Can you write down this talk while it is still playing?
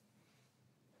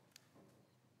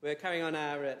We're carrying on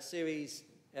our series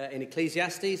in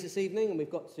Ecclesiastes this evening, and we've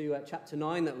got to chapter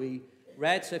 9 that we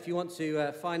read. So if you want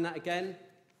to find that again,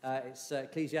 it's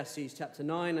Ecclesiastes chapter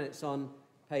 9, and it's on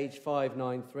page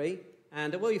 593.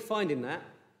 And what you find in that,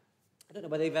 I don't know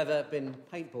whether you've ever been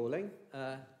paintballing.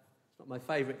 It's not my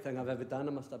favourite thing I've ever done,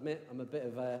 I must admit. I'm a bit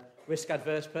of a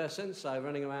risk-adverse person, so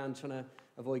running around trying to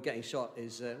avoid getting shot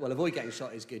is, avoid getting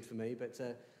shot is good for me, but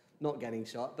not getting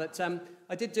shot. But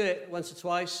I did do it once or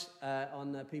twice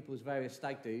on people's various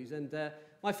stag do's, and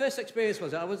my first experience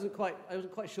was I wasn't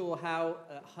quite sure how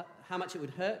much it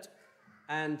would hurt,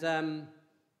 and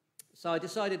so I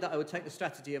decided that I would take the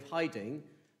strategy of hiding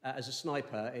as a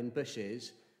sniper in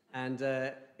bushes, and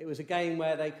it was a game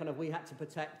where we had to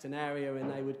protect an area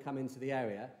and they would come into the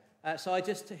area. So I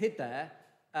just hid there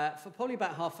for probably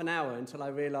about half an hour until I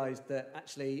realised that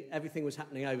actually everything was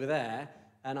happening over there,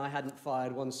 and I hadn't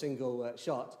fired one single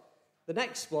shot. The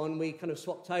next one, we kind of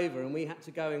swapped over, and we had to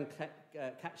go and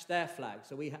catch their flag.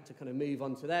 So we had to kind of move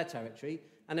onto their territory,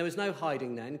 and there was no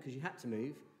hiding then because you had to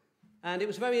move. And it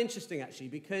was very interesting, actually,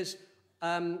 because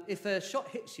if a shot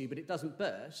hits you but it doesn't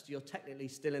burst, you're technically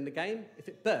still in the game. If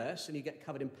it bursts and you get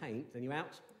covered in paint, then you're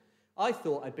out. I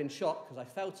thought I'd been shot because I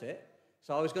felt it,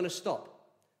 so I was going to stop.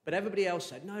 But everybody else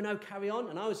said, no, carry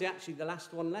on, and I was actually the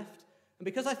last one left. And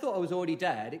because I thought I was already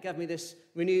dead, it gave me this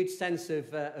renewed sense of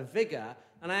vigour,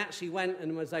 and I actually went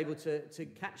and was able to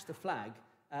catch the flag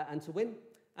and to win.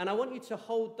 And I want you to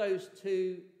hold those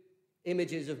two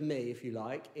images of me, if you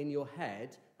like, in your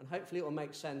head, and hopefully it will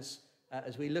make sense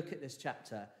as we look at this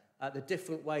chapter, the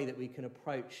different way that we can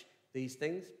approach these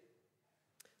things.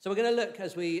 So we're going to look,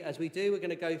 as we do, we're going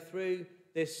to go through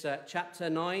this chapter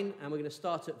 9, and we're going to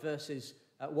start at verses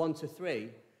 1 to 3.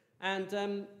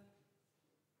 And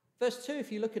verse 2,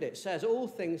 if you look at it, says, all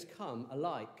things come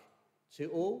alike to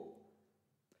all.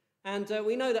 And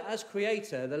we know that as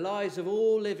creator, the lives of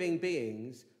all living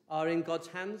beings are in God's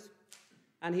hands,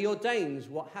 and he ordains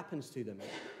what happens to them.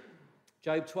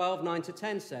 Job 12, 9 to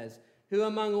 10 says, who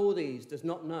among all these does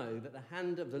not know that the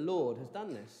hand of the Lord has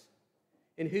done this?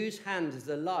 In whose hand is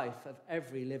the life of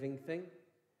every living thing,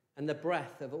 and the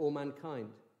breath of all mankind?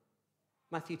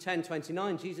 Matthew 10,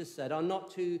 29, Jesus said, are not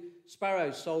 2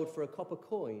 sparrows sold for a copper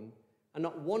coin, and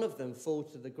not one of them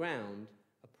falls to the ground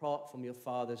apart from your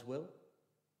Father's will?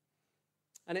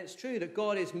 And it's true that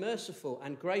God is merciful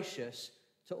and gracious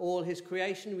to all his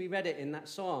creation. We read it in that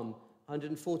Psalm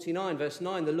 149, verse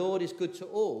 9. The Lord is good to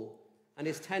all, and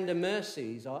his tender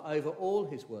mercies are over all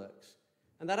his works.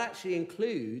 And that actually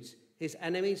includes his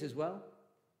enemies as well.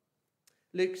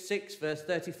 Luke 6, verse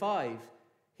 35.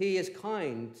 He is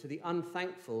kind to the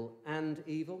unthankful and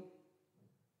evil.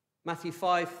 Matthew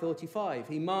 5:45.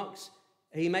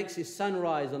 He makes his sun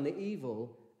rise on the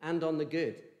evil and on the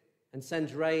good, and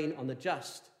sends rain on the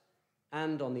just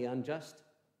and on the unjust.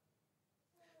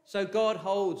 So God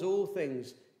holds all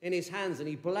things in his hands, and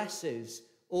he blesses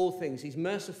all things. He's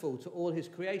merciful to all his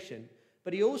creation,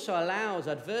 but he also allows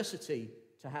adversity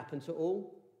to happen to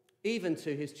all, even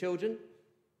to his children.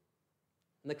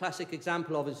 And the classic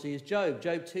example, obviously, is Job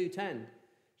 2:10.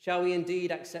 Shall we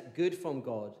indeed accept good from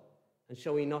God, and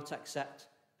shall we not accept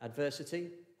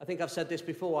adversity? I think I've said this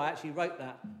before. I actually wrote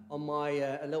that on my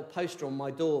a little poster on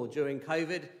my door during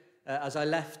COVID. As I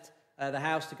left the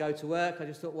house to go to work, I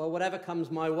just thought, well, whatever comes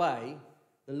my way,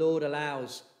 the Lord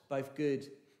allows both good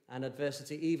and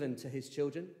adversity, even to his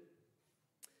children.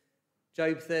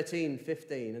 Job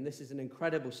 13:15, and this is an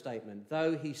incredible statement.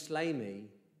 Though he slay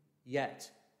me, yet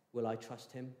will I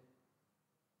trust him.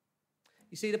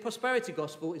 You see, the prosperity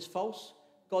gospel is false.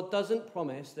 God doesn't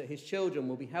promise that his children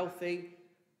will be healthy,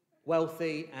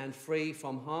 wealthy, and free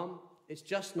from harm. It's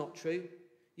just not true.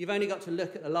 You've only got to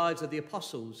look at the lives of the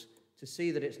apostles to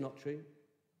see that it's not true.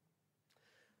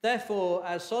 Therefore,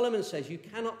 as Solomon says, you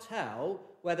cannot tell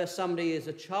whether somebody is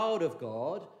a child of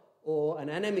God or an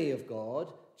enemy of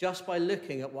God just by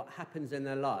looking at what happens in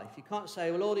their life. You can't say,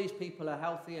 well, all these people are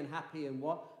healthy and happy and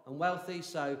wealthy,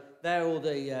 so they're all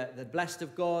the blessed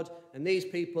of God, and these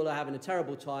people are having a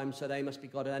terrible time, so they must be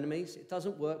God's enemies. It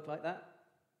doesn't work like that.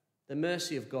 The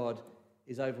mercy of God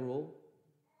is over all.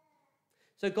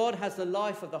 So God has the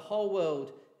life of the whole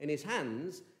world in his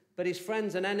hands, but his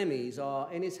friends and enemies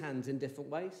are in his hands in different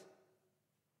ways.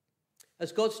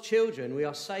 As God's children, we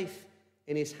are safe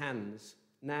in his hands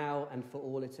now and for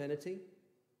all eternity.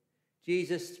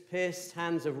 Jesus' pierced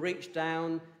hands have reached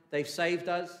down. They've saved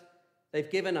us. They've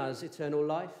given us eternal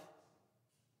life.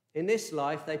 In this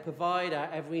life, they provide our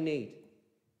every need.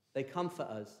 They comfort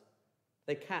us.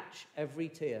 They catch every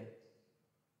tear.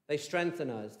 They strengthen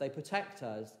us. They protect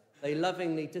us. They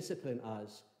lovingly discipline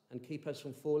us and keep us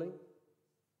from falling.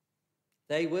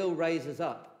 They will raise us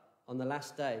up on the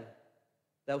last day.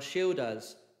 They'll shield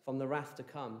us from the wrath to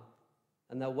come,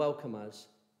 and they'll welcome us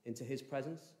into his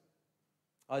presence.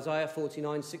 Isaiah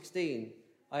 49:16,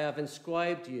 I have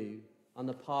inscribed you on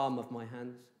the palm of my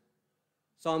hands.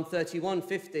 Psalm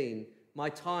 31:15, my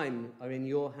time are in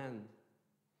your hand.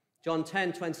 John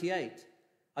 10:28,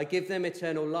 I give them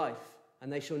eternal life,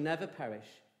 and they shall never perish,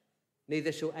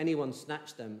 neither shall anyone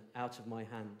snatch them out of my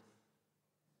hand.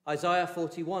 Isaiah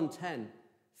 41:10,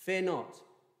 fear not,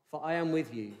 for I am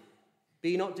with you.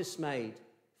 Be not dismayed,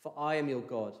 for I am your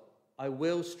God. I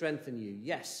will strengthen you.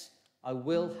 Yes, I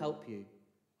will help you.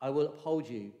 I will uphold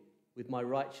you with my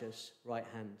righteous right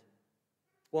hand.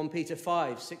 1 Peter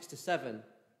 5:6-7,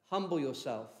 humble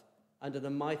yourself under the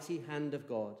mighty hand of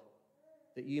God,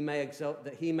 that he may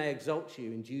exalt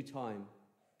you in due time,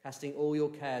 casting all your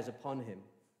cares upon him,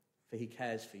 for he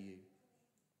cares for you.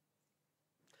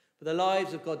 But the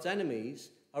lives of God's enemies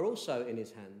are also in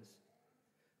his hands.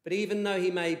 But even though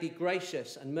he may be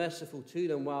gracious and merciful to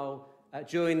them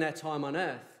during their time on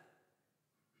earth,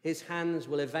 his hands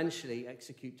will eventually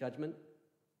execute judgment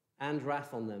and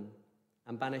wrath on them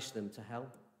and banish them to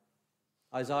hell.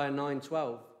 Isaiah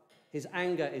 9:12, his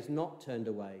anger is not turned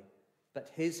away, but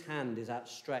his hand is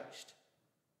outstretched.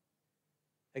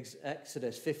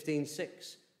 Exodus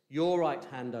 15:6, your right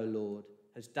hand, O Lord,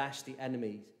 has dashed the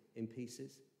enemies in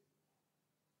pieces.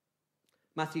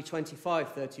 Hebrews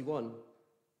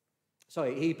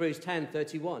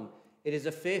 10:31, it is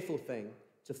a fearful thing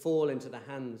to fall into the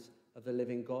hands of the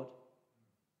living God.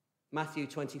 Matthew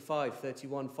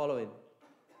 25:31 following,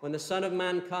 when the Son of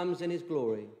Man comes in his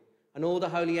glory and all the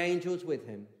holy angels with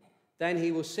him, then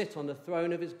he will sit on the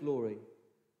throne of his glory.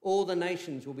 All the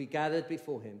nations will be gathered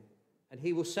before him, and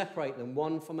he will separate them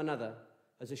one from another,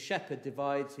 as a shepherd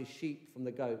divides his sheep from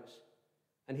the goats.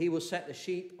 And he will set the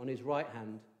sheep on his right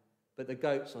hand, but the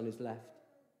goats on his left.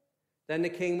 Then the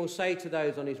king will say to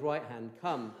those on his right hand,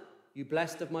 come, you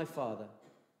blessed of my Father,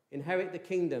 inherit the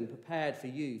kingdom prepared for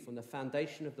you from the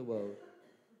foundation of the world.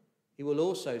 He will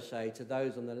also say to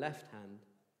those on the left hand,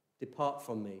 depart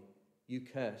from me, you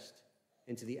cursed,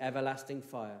 into the everlasting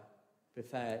fire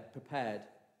prepared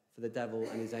for the devil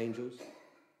and his angels.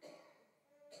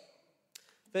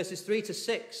 Verses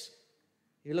 3-6,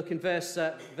 you look in verse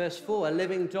 4, a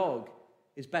living dog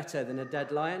is better than a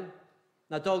dead lion.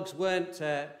 Now, dogs weren't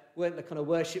the kind of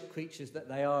worship creatures that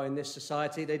they are in this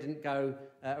society. They didn't go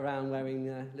around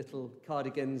wearing little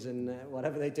cardigans and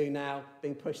whatever they do now,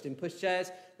 being pushed in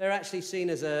pushchairs. They're actually seen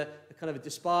as a kind of a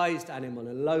despised animal,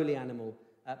 a lowly animal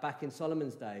back in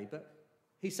Solomon's day. But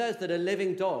he says that a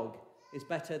living dog is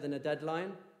better than a dead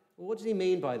lion. Well, what does he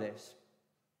mean by this?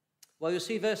 Well, you'll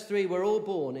see verse 3, we're all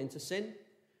born into sin.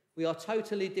 We are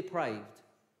totally depraved,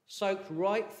 soaked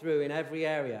right through in every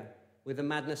area with the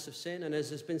madness of sin. And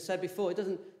as has been said before,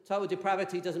 total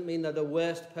depravity doesn't mean that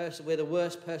we're the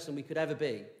worst person we could ever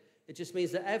be. It just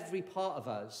means that every part of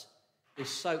us is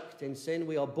soaked in sin.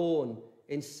 We are born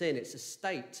in sin. It's a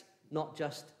state, not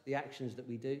just the actions that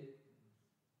we do.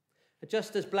 But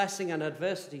just as blessing and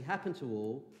adversity happen to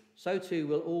all, so too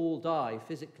will all die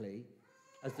physically,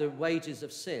 as the wages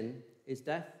of sin is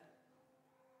death.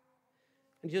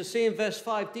 And you'll see in verse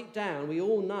 5, deep down, we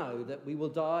all know that we will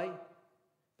die,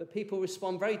 but people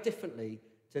respond very differently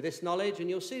to this knowledge, and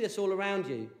you'll see this all around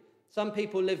you. Some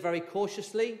people live very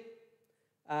cautiously,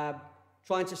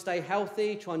 trying to stay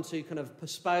healthy, trying to kind of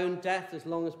postpone death as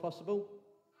long as possible.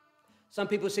 Some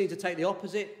people seem to take the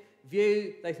opposite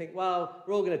view. They think, well,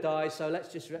 we're all going to die, so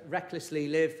let's just recklessly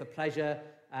live for pleasure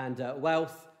and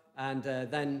wealth, and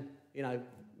then,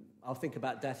 I'll think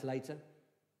about death later.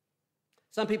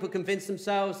 Some people convince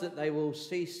themselves that they will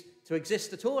cease to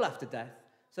exist at all after death,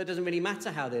 so it doesn't really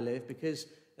matter how they live because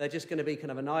they're just going to be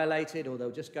kind of annihilated, or they'll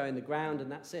just go in the ground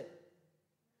and that's it.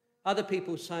 Other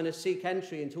people kind of seek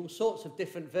entry into all sorts of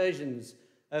different versions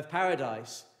of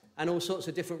paradise and all sorts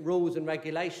of different rules and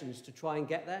regulations to try and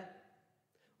get there.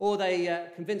 Or they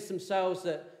convince themselves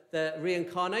that the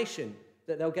reincarnation,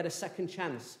 that they'll get a second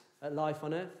chance at life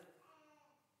on earth.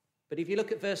 But if you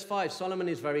look at verse 5, Solomon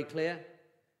is very clear.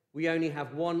 We only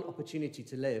have one opportunity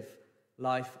to live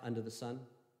life under the sun.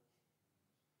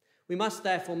 We must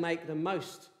therefore make the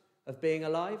most of being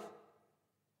alive,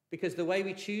 because the way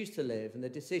we choose to live and the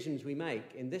decisions we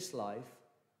make in this life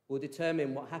will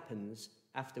determine what happens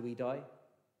after we die.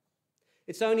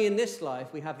 It's only in this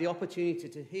life we have the opportunity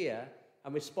to hear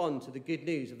and respond to the good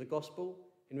news of the gospel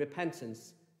in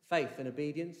repentance, faith, and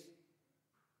obedience.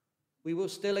 We will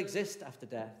still exist after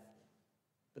death,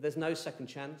 but there's no second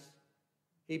chance.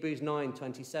 Hebrews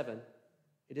 9:27.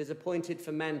 It is appointed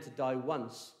for men to die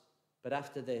once, but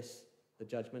after this, the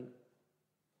judgment.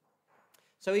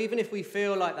 So even if we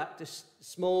feel like that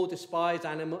small, despised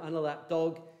animal, that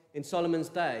dog in Solomon's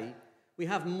day, we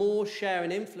have more share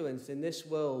and influence in this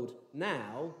world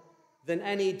now than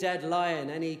any dead lion,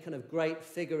 any kind of great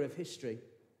figure of history.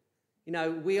 You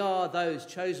know, we are those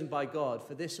chosen by God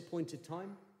for this appointed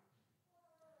time.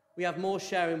 We have more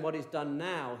share in what is done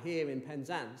now here in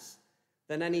Penzance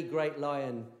than any great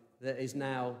lion that is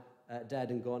now dead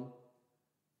and gone.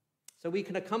 So we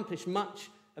can accomplish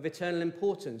much of eternal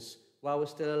importance while we're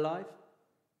still alive.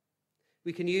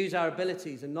 We can use our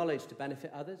abilities and knowledge to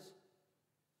benefit others.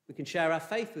 We can share our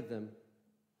faith with them.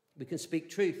 We can speak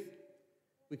truth.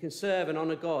 We can serve and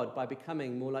honour God by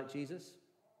becoming more like Jesus.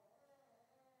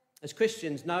 As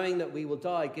Christians, knowing that we will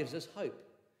die gives us hope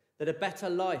that a better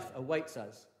life awaits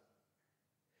us.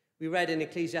 We read in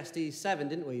Ecclesiastes 7,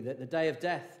 didn't we, that the day of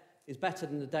death is better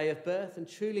than the day of birth, and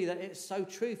truly that it's so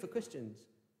true for Christians.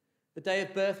 The day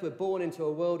of birth, we're born into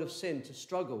a world of sin to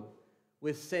struggle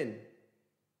with sin.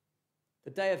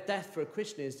 The day of death for a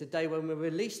Christian is the day when we're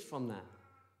released from that,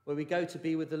 where we go to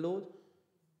be with the Lord.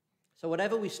 So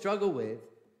whatever we struggle with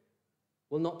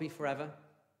will not be forever.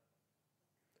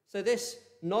 So this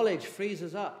knowledge frees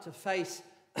us up to face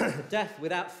death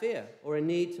without fear or a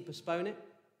need to postpone it.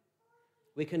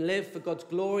 We can live for God's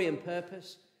glory and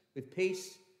purpose with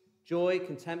peace, joy,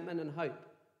 contentment, and hope.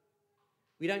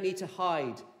 We don't need to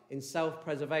hide in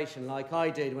self-preservation like I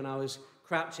did when I was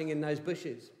crouching in those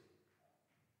bushes.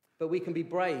 But we can be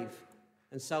brave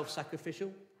and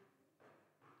self-sacrificial.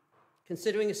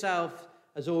 Considering yourself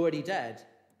as already dead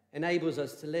enables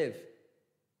us to live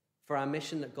for our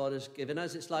mission that God has given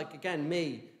us. It's like, again,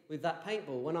 me with that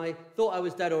paintball. When I thought I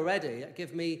was dead already, it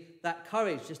gave me that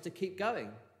courage just to keep going,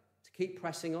 to keep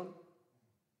pressing on.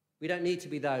 We don't need to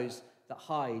be those that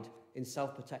hide in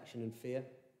self-protection and fear.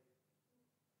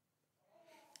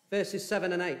 Verses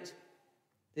 7 and 8,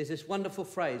 there's this wonderful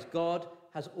phrase, God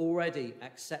has already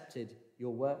accepted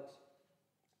your works.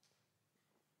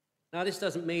 Now, this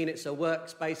doesn't mean it's a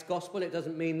works-based gospel. It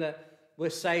doesn't mean that we're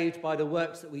saved by the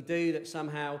works that we do, that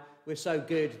somehow we're so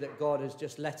good that God has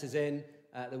just let us in,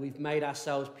 that we've made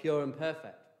ourselves pure and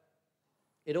perfect.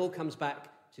 It all comes back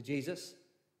to Jesus.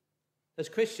 As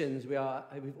Christians,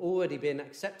 we've already been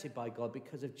accepted by God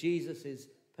because of Jesus'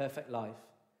 perfect life,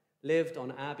 lived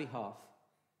on our behalf,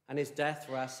 and his death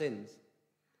for our sins.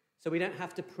 So we don't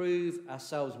have to prove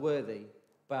ourselves worthy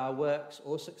by our works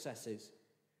or successes.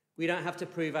 We don't have to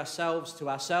prove ourselves to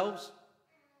ourselves.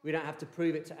 We don't have to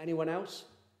prove it to anyone else,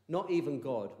 not even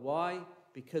God. Why?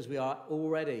 Because we are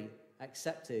already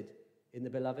accepted in the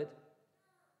beloved.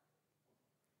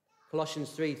 Colossians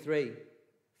 3:3,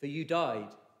 for you died,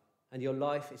 and your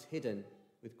life is hidden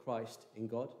with Christ in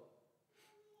God.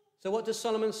 So what does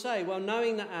Solomon say? Well,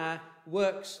 knowing that our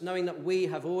works, knowing that we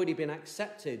have already been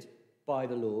accepted by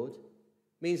the Lord,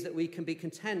 means that we can be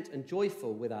content and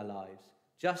joyful with our lives,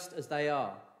 just as they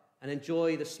are, and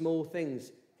enjoy the small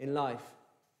things in life.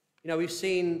 You know, we've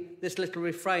seen this little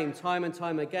refrain time and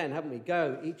time again, haven't we?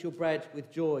 Go, eat your bread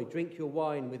with joy, drink your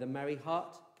wine with a merry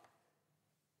heart.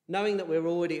 Knowing that we're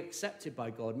already accepted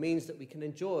by God means that we can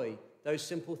enjoy those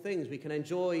simple things. We can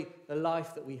enjoy the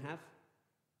life that we have.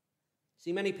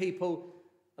 See, many people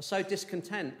are so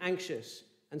discontent, anxious,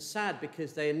 and sad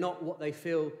because they are not what they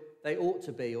feel they ought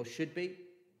to be or should be.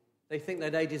 They think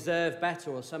that they deserve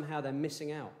better or somehow they're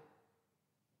missing out.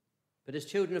 But as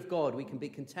children of God, we can be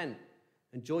content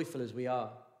and joyful as we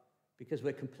are because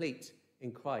we're complete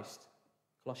in Christ.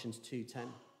 Colossians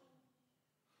 2:10.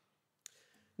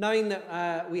 Knowing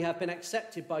that we have been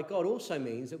accepted by God also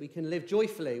means that we can live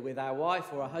joyfully with our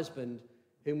wife or our husband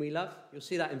whom we love. You'll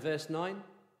see that in verse 9.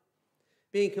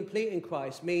 Being complete in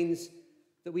Christ means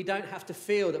that we don't have to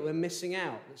feel that we're missing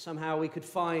out, that somehow we could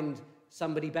find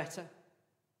somebody better.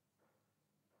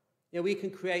 You know, we can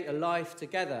create a life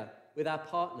together with our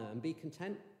partner and be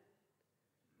content.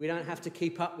 We don't have to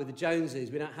keep up with the Joneses.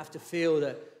 We don't have to feel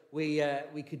that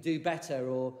we could do better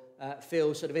or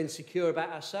feel sort of insecure about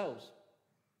ourselves.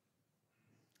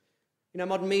 You know,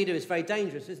 modern media is very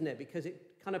dangerous, isn't it? Because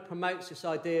it kind of promotes this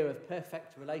idea of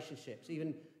perfect relationships,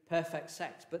 even perfect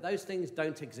sex. But those things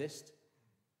don't exist.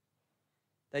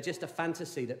 They're just a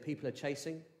fantasy that people are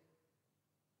chasing.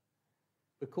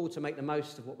 We're called to make the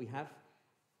most of what we have.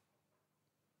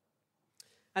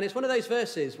 And it's one of those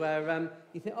verses where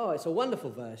you think, oh, it's a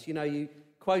wonderful verse. You know, you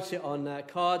quote it on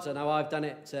cards. I know I've done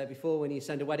it before when you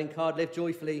send a wedding card. Live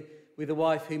joyfully with the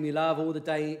wife whom you love all the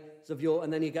days of your...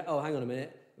 And then you go, oh, hang on a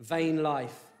minute. Vain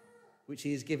life, which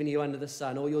he has given you under the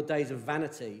sun. All your days of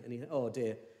vanity. And you think, oh,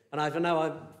 dear. And I know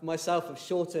I myself have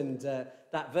shortened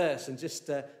that verse and just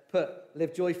put,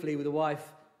 live joyfully with the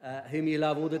wife whom you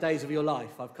love all the days of your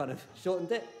life. I've kind of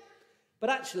shortened it. But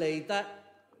actually, that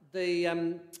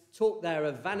the talk there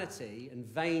of vanity and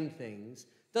vain things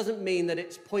doesn't mean that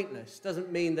it's pointless,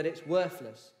 doesn't mean that it's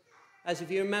worthless. As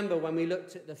if you remember when we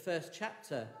looked at the first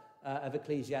chapter of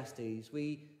Ecclesiastes,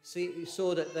 we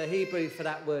saw that the Hebrew for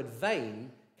that word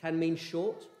vain can mean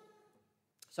short.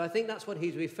 So I think that's what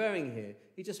he's referring here.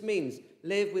 He just means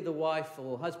live with the wife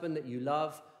or husband that you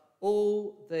love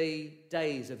all the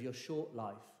days of your short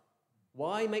life.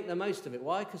 Why make the most of it?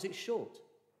 Why? Because it's short.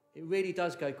 It really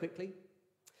does go quickly.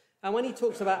 And when he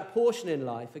talks about a portion in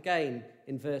life, again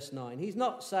in verse 9, he's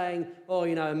not saying,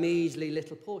 a measly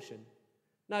little portion.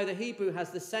 No, the Hebrew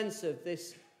has the sense of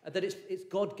this, that it's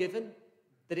God-given,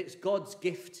 that it's God's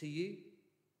gift to you.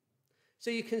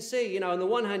 So you can see, on the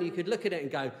one hand, you could look at it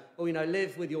and go,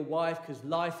 live with your wife because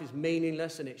life is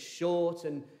meaningless and it's short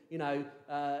and,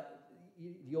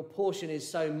 your portion is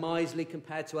so miserly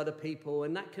compared to other people,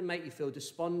 and that can make you feel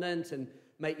despondent and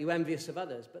make you envious of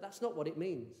others. But that's not what it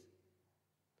means.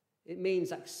 It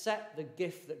means accept the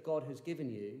gift that God has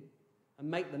given you and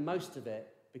make the most of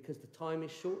it because the time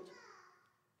is short.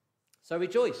 So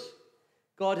rejoice.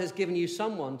 God has given you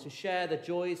someone to share the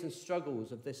joys and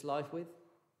struggles of this life with.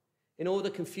 In all the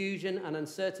confusion and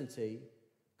uncertainty,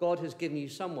 God has given you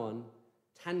someone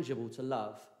tangible to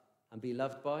love and be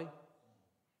loved by.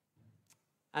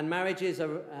 And marriages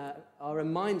are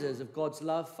reminders of God's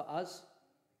love for us,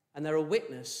 and they're a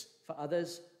witness for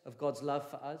others of God's love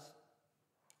for us.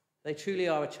 They truly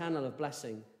are a channel of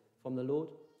blessing from the Lord.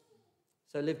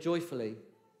 So live joyfully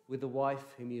with the wife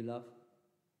whom you love.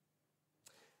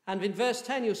 And in verse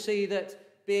 10, you'll see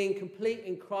that being complete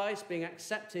in Christ, being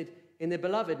accepted in the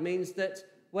beloved, means that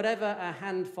whatever our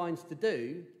hand finds to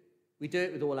do, we do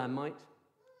it with all our might.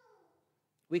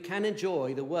 We can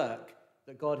enjoy the work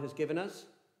that God has given us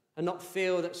and not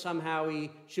feel that somehow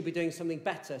we should be doing something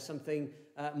better, something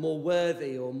more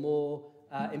worthy or more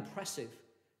impressive.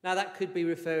 Now, that could be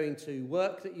referring to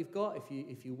work that you've got,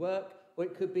 if you work, or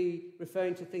it could be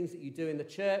referring to things that you do in the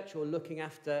church or looking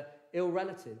after ill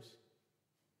relatives.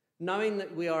 Knowing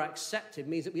that we are accepted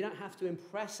means that we don't have to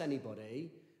impress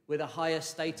anybody with a higher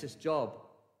status job.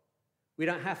 We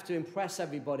don't have to impress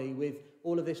everybody with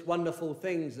all of this wonderful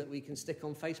things that we can stick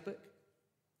on Facebook.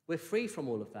 We're free from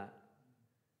all of that.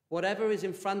 Whatever is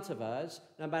in front of us,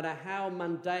 no matter how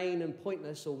mundane and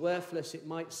pointless or worthless it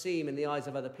might seem in the eyes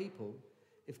of other people,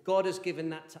 if God has given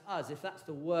that to us, if that's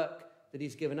the work that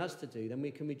he's given us to do, then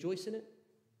we can rejoice in it.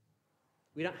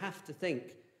 We don't have to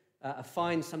think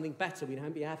find something better. We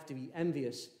don't have to be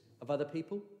envious of other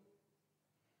people.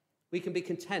 We can be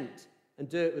content and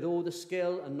do it with all the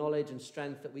skill and knowledge and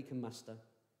strength that we can muster.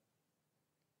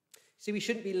 See, we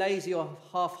shouldn't be lazy or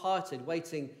half-hearted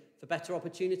waiting for better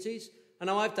opportunities. I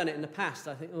know I've done it in the past.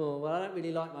 I think, I don't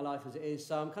really like my life as it is,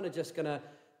 so I'm kind of just going to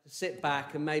sit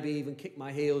back and maybe even kick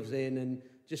my heels in and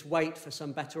just wait for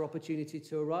some better opportunity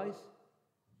to arise.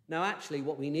 Now, actually,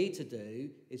 what we need to do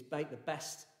is make the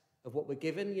best of what we're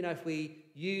given. If we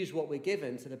use what we're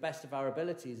given to the best of our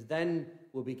abilities, then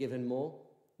we'll be given more.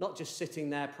 Not just sitting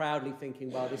there proudly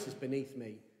thinking, well, this is beneath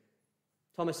me.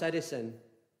 Thomas Edison,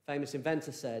 famous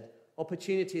inventor, said,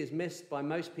 opportunity is missed by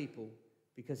most people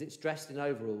because it's dressed in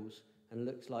overalls and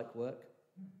looks like work.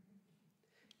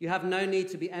 You have no need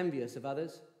to be envious of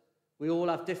others. We all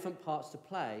have different parts to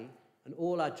play, and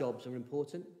all our jobs are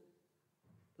important.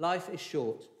 Life is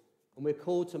short, and we're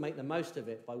called to make the most of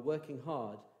it by working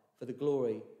hard for the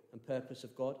glory and purpose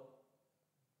of God.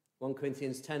 1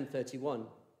 Corinthians 10:31.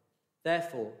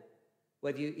 Therefore,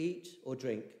 whether you eat or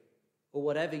drink, or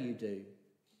whatever you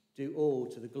do all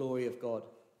to the glory of God.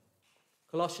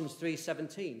 Colossians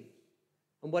 3:17.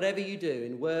 And whatever you do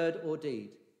in word or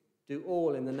deed, do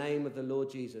all in the name of the Lord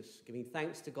Jesus, giving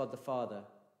thanks to God the Father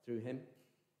through him.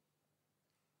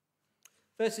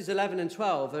 Verses 11 and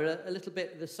 12 are a little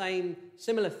bit the same,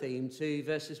 similar theme to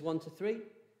verses 1 to 3.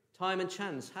 Time and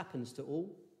chance happens to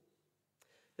all.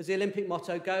 As the Olympic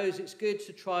motto goes, it's good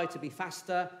to try to be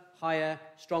faster, higher,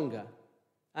 stronger.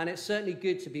 And it's certainly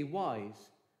good to be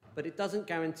wise, but it doesn't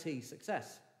guarantee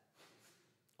success.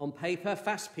 On paper,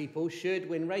 fast people should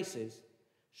win races.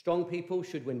 Strong people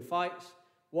should win fights.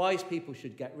 Wise people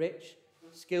should get rich.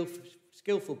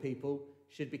 Skillful people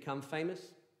should become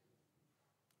famous.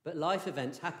 But life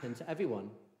events happen to everyone,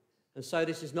 and so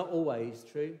this is not always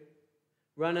true.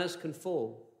 Runners can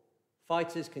fall.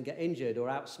 Fighters can get injured or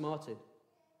outsmarted.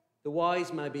 The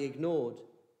wise may be ignored,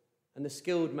 and the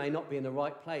skilled may not be in the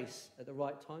right place at the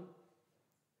right time.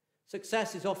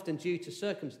 Success is often due to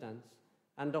circumstance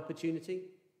and opportunity,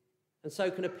 and so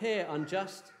can appear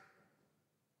unjust.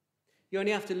 You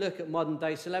only have to look at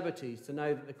modern-day celebrities to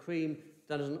know that the cream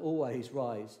doesn't always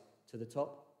rise to the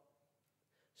top.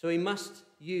 So we must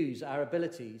use our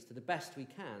abilities to the best we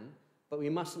can, but we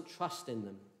mustn't trust in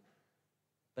them,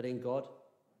 but in God.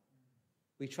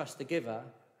 We trust the giver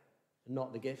and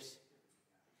not the gifts.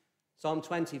 Psalm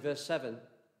 20, verse 7.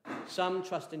 Some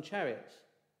trust in chariots,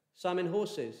 some in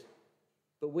horses,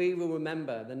 but we will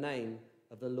remember the name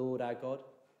of the Lord our God.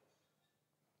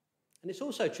 And it's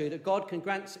also true that God can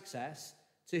grant success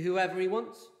to whoever he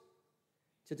wants,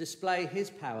 to display his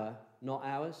power, not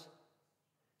ours.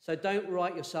 So don't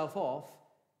write yourself off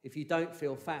if you don't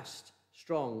feel fast,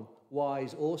 strong,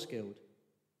 wise, or skilled.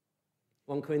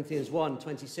 1 Corinthians 1,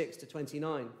 26 to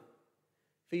 29.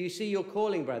 For you see your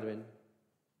calling, brethren,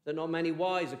 that not many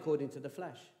wise according to the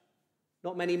flesh,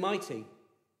 not many mighty,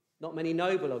 not many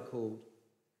noble are called,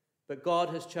 but God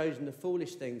has chosen the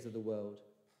foolish things of the world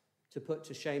to put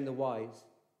to shame the wise,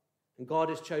 and God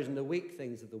has chosen the weak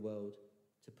things of the world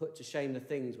to put to shame the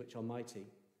things which are mighty,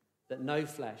 that no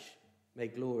flesh may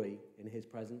glory in his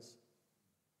presence.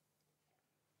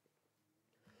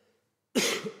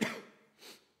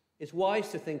 It's wise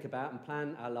to think about and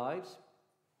plan our lives.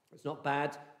 It's not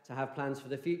bad to have plans for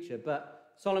the future,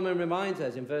 but Solomon reminds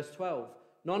us in verse 12,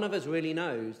 none of us really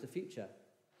knows the future.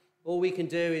 All we can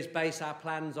do is base our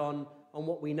plans on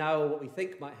what we know or what we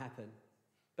think might happen.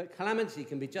 But calamity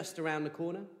can be just around the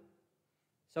corner.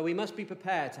 So we must be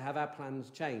prepared to have our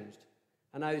plans changed.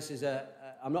 I know this is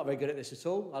I'm not very good at this at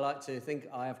all. I like to think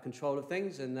I have control of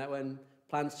things, and that when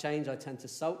plans change, I tend to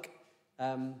sulk.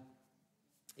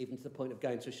 Even to the point of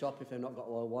going to a shop, if I've not got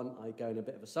what I want, I go in a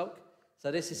bit of a sulk.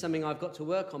 So this is something I've got to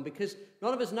work on, because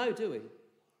none of us know, do we?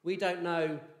 We don't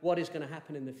know what is going to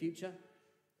happen in the future.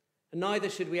 And neither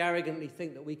should we arrogantly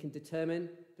think that we can determine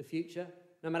the future.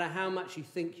 No matter how much you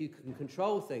think you can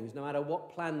control things, no matter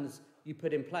what plans you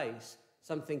put in place,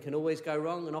 something can always go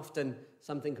wrong, and often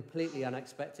something completely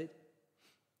unexpected.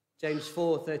 James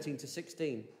 4, 13 to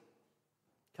 16.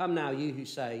 Come now, you who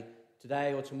say,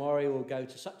 today or tomorrow we'll go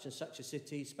to such and such a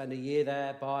city, spend a year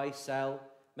there, buy, sell,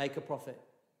 make a profit.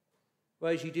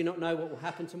 Whereas you do not know what will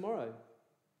happen tomorrow.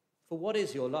 For what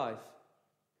is your life?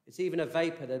 It's even a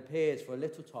vapor that appears for a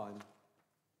little time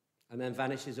and then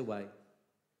vanishes away.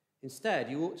 Instead,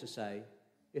 you ought to say,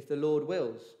 if the Lord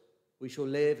wills, we shall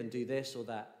live and do this or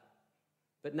that.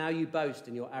 But now you boast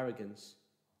in your arrogance.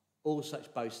 All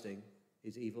such boasting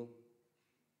is evil.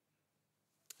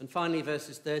 And finally,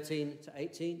 verses 13 to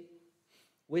 18.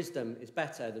 Wisdom is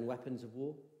better than weapons of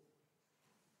war.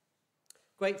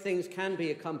 Great things can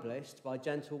be accomplished by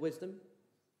gentle wisdom.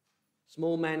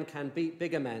 Small men can beat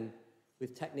bigger men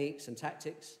with techniques and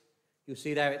tactics. You'll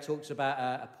see there it talks about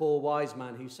a poor wise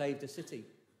man who saved a city.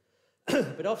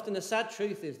 But often the sad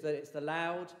truth is that it's the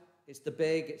loud, it's the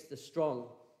big, it's the strong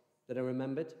that are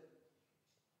remembered.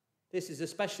 This is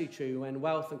especially true when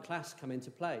wealth and class come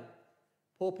into play.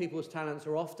 Poor people's talents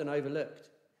are often overlooked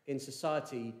in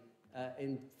society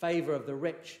in favour of the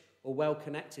rich or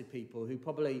well-connected people who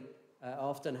probably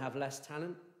often have less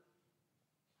talent.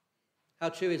 How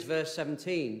true is verse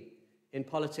 17 in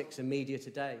politics and media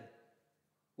today?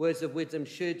 Words of wisdom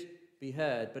should be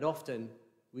heard, but often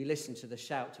we listen to the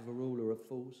shout of a ruler of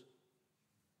fools.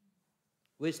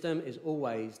 Wisdom is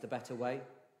always the better way,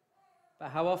 but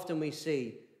how often we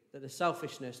see that the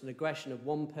selfishness and aggression of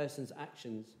one person's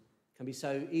actions can be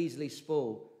so easily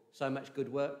spoil so much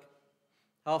good work.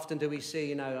 How often do we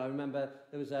see, I remember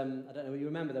there was, I don't know if you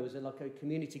remember, there was like a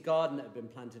community garden that had been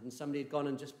planted and somebody had gone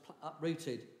and just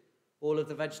uprooted all of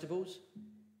the vegetables.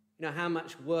 How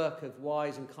much work of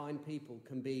wise and kind people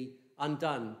can be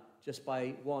undone just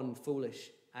by one foolish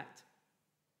act.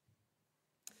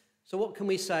 So what can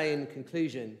we say in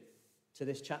conclusion to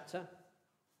this chapter?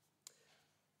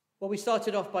 Well, we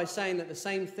started off by saying that the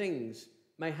same things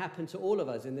may happen to all of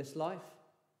us in this life,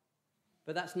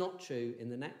 but that's not true in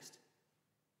the next.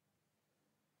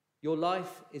 Your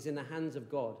life is in the hands of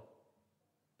God,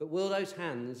 but will those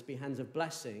hands be hands of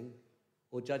blessing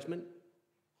or judgment?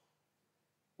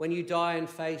 When you die and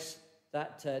face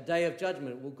that day of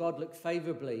judgment, will God look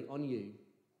favourably on you?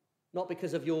 Not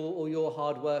because of all your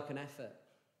hard work and effort,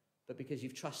 but because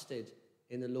you've trusted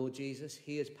in the Lord Jesus.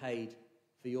 He has paid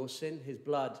for your sin. His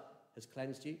blood has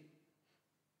cleansed you.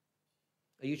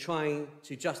 Are you trying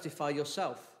to justify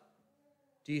yourself?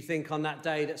 Do you think on that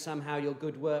day that somehow your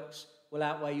good works will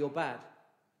outweigh your bad?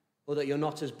 Or that you're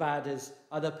not as bad as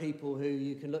other people who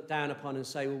you can look down upon and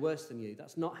say were worse than you?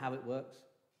 That's not how it works.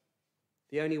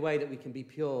 The only way that we can be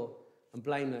pure and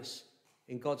blameless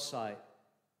in God's sight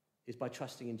is by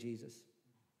trusting in Jesus.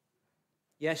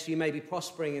 Yes, you may be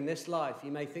prospering in this life.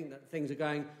 You may think that things are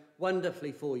going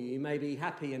wonderfully for you. You may be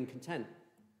happy and content.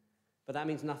 But that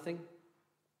means nothing.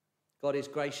 God is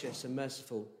gracious and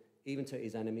merciful, even to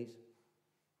his enemies.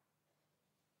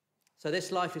 So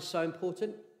this life is so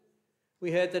important.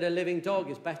 We heard that a living dog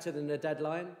is better than a dead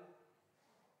lion.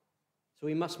 So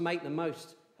we must make the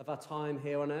most of our time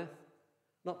here on earth,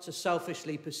 not to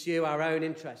selfishly pursue our own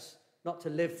interests, not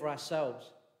to live for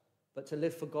ourselves, but to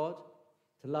live for God,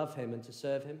 to love him and to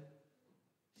serve him.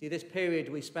 See, this period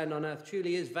we spend on earth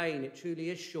truly is vain. It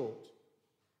truly is short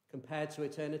compared to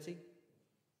eternity.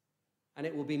 And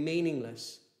it will be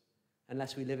meaningless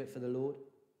unless we live it for the Lord.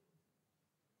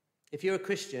 If you're a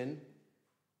Christian,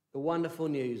 the wonderful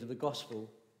news of the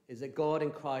gospel is that God in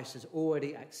Christ has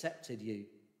already accepted you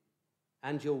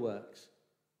and your works.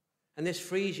 And this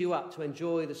frees you up to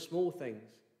enjoy the small things,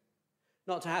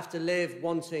 not to have to live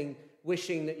wanting,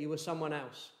 wishing that you were someone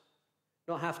else,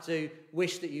 not have to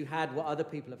wish that you had what other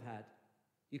people have had.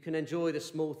 You can enjoy the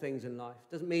small things in life.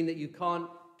 Doesn't mean that you can't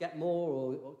get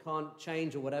more or can't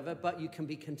change or whatever, but you can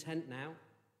be content now.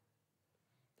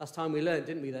 Last time we learned,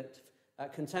 didn't we, that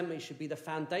contentment should be the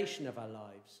foundation of our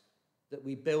lives that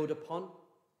we build upon.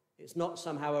 It's not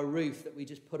somehow a roof that we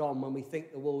just put on when we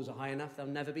think the walls are high enough. They'll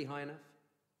never be high enough.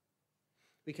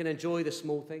 We can enjoy the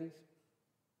small things.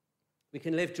 We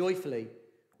can live joyfully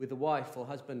with the wife or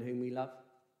husband whom we love.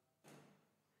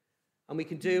 And we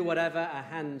can do whatever our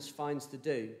hands finds to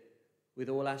do with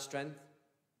all our strength.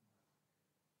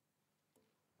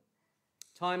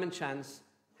 Time and chance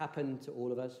happen to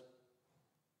all of us.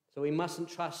 So we mustn't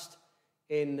trust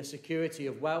in the security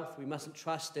of wealth. We mustn't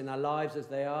trust in our lives as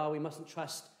they are. We mustn't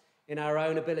trust in our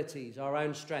own abilities, our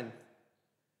own strength.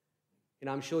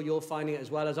 I'm sure you're finding it as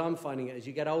well as I'm finding it. As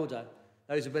you get older,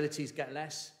 those abilities get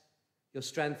less. Your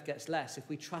strength gets less. If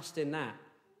we trust in that,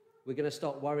 we're going to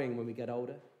stop worrying when we get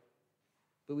older.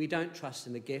 But we don't trust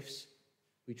in the gifts.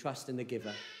 We trust in the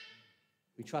giver.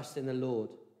 We trust in the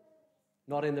Lord,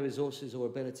 not in the resources or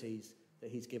abilities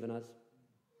that he's given us.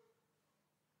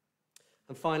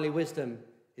 And finally, wisdom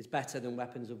is better than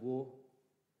weapons of war.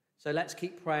 So let's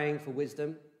keep praying for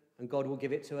wisdom, and God will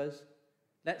give it to us.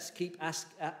 Let's keep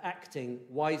acting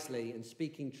wisely and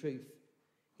speaking truth,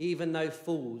 even though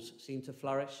fools seem to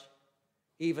flourish,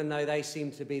 even though they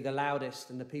seem to be the loudest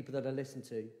and the people that are listened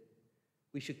to.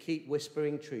 We should keep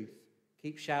whispering truth,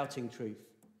 keep shouting truth,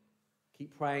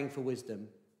 keep praying for wisdom,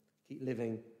 keep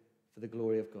living for the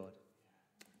glory of God.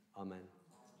 Amen.